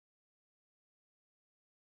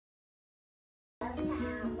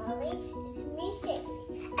It's me,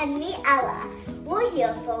 Sadie. And me, Ella. We're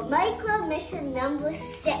here for MicroMission number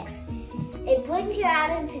 6. It brings you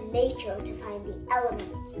out into nature to find the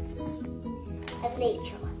elements of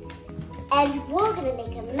nature. And we're gonna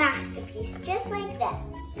make a masterpiece just like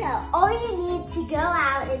this. So all you need to go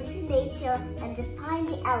out into nature and to find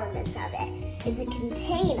the elements of it is a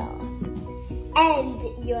container and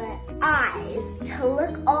your eyes to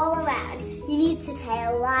look all around. You need to pay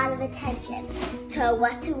a lot of attention to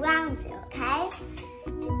what's around you, okay?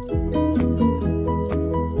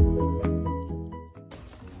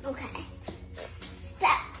 Okay.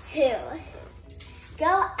 Step 2.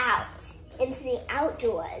 Go out into the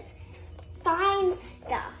outdoors. Find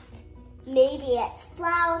stuff. Maybe it's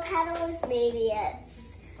flower petals, maybe it's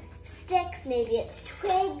sticks, maybe it's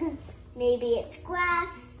twigs, maybe it's grass.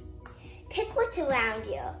 Pick what's around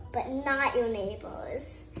you, but not your neighbors.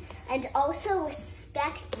 And also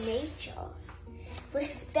respect nature.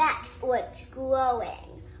 Respect what's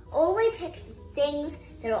growing. Only pick things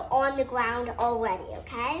that are on the ground already,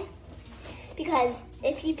 okay? Because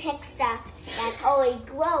if you pick stuff that's already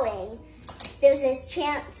growing, there's a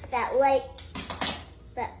chance that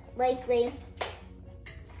likely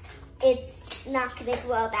it's not going to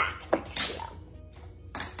grow back next year.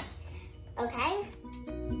 Okay?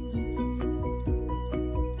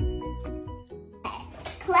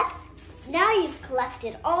 Now you've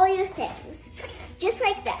collected all your things, just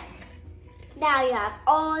like this. Now you have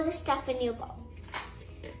all the stuff in your bowl.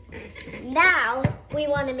 Now we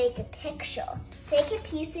want to make a picture. Take a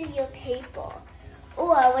piece of your paper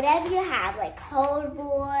or whatever you have, like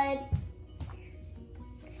cardboard,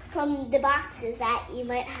 from the boxes that you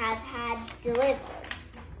might have had delivered.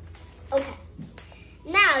 Okay.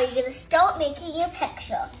 Now you're going to start making your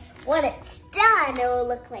picture. When it's done, it will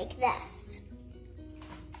look like this.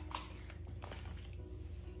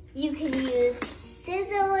 You can use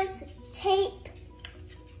scissors, tape,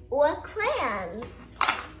 or crayons.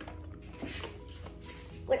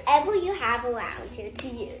 Whatever you have around you to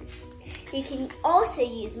use. You can also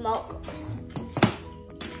use markers.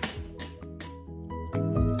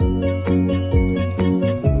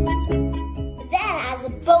 Then, as a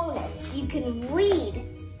bonus, you can read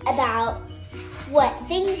about what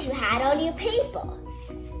things you had on your paper.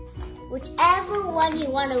 Whichever one you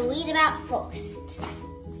want to read about first.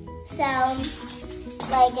 So,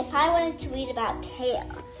 like if I wanted to read about kale,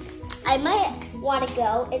 I might want to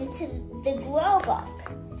go into the grow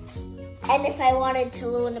book. And if I wanted to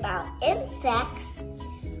learn about insects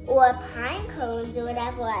or pine cones or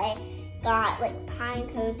whatever I got, like pine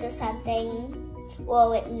cones or something, or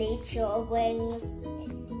what nature brings,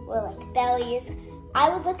 or like berries, I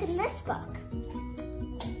would look in this book.